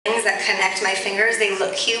things that connect my fingers. They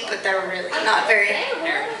look cute, but they're really not very...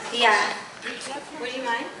 Yeah. Would you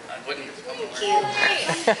mind? I wouldn't. Thank you.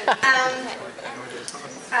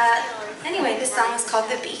 Anyway, this song is called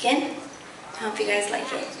The Beacon. I hope you guys like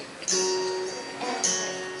it.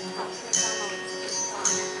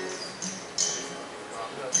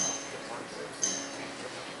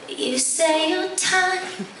 You say your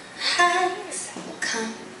time has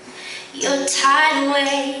come. You're tired of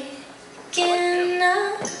waking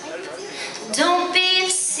up. Don't be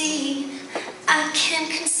deceived. I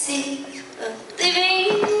can't conceive of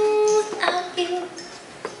living without you.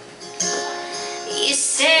 You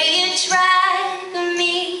say you're driving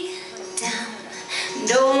me down.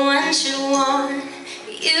 No one should warn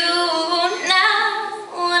you now.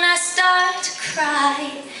 When I start to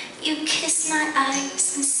cry, you kiss my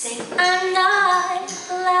eyes and say I'm not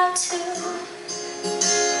allowed to.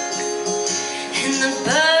 And the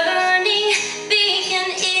burning beacon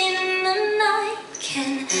in the night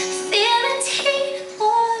can feel its heat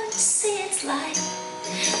or see its light. A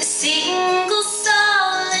single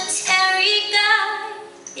solitary guy,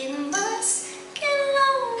 it must get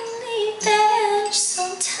lonely there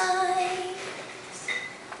sometimes.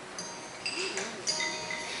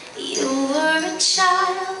 You were a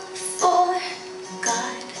child for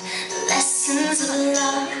God, lessons of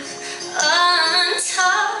love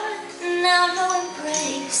untaught. Now no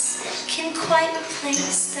embrace can quite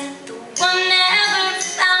replace that the one never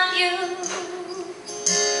found you.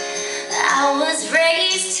 I was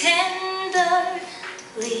raised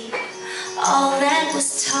tenderly, all that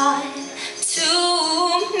was taught to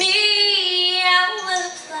me I will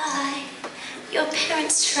apply. Your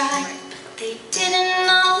parents tried, but they didn't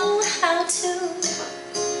know how to.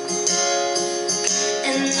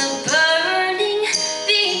 And the burning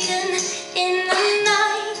beacon in the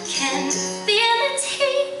night can feel its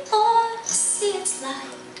heat or see its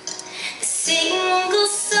light. The single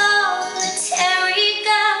solitary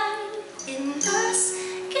guide, it must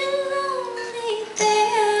get lonely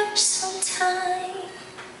there sometimes.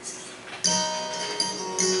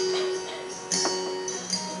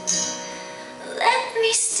 Let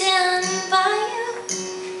me stand by you.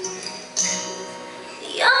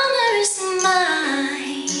 The honor is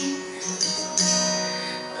mine.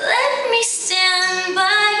 Let me stand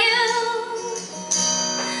by you.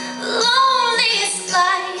 Loneliest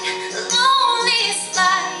light, loneliest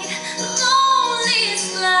light, loneliest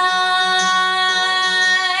light.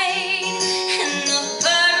 And the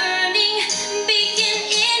burning beacon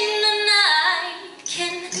in the night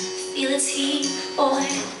can feel its heat or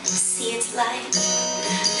see its light.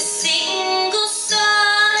 The single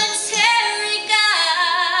solitary guide,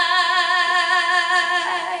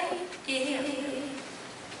 it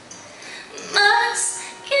must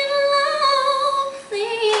get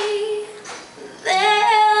lonely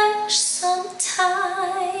there sometimes.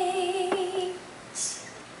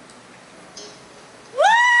 Woo!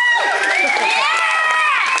 Yeah!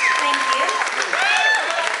 Thank you.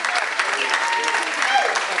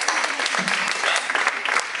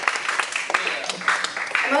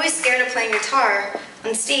 I'm always scared of playing guitar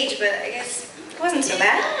on stage, but I guess it wasn't so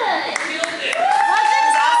bad. It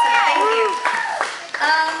was awesome, thank you.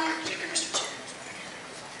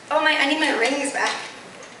 Oh, I need my rings back.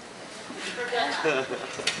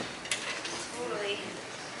 Totally.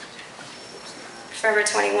 Forever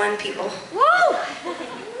 21 people. Woo!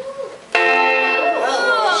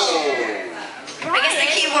 I guess the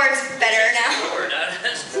keyboard's better now.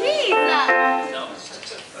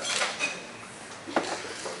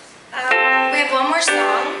 We have one more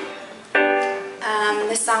song.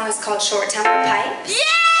 This song is called Short Temper Pipes.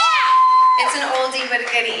 Yeah! It's an oldie but a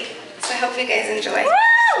goodie, so I hope you guys enjoy. Woo!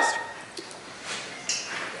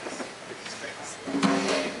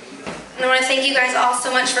 And I want to thank you guys all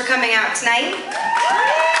so much for coming out tonight.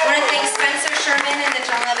 I want to thank Spencer Sherman and the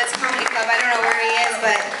John Lovitz Comedy Club. I don't know where he is,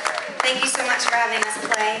 but thank you so much for having us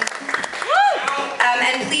play.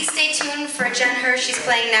 And please stay tuned for Jen Hirsch. She's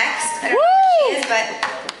playing next. I don't know where she is, but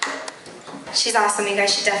she's awesome. You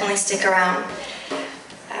guys should definitely stick around.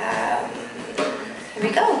 Here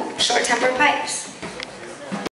we go. Short Temper Pipes.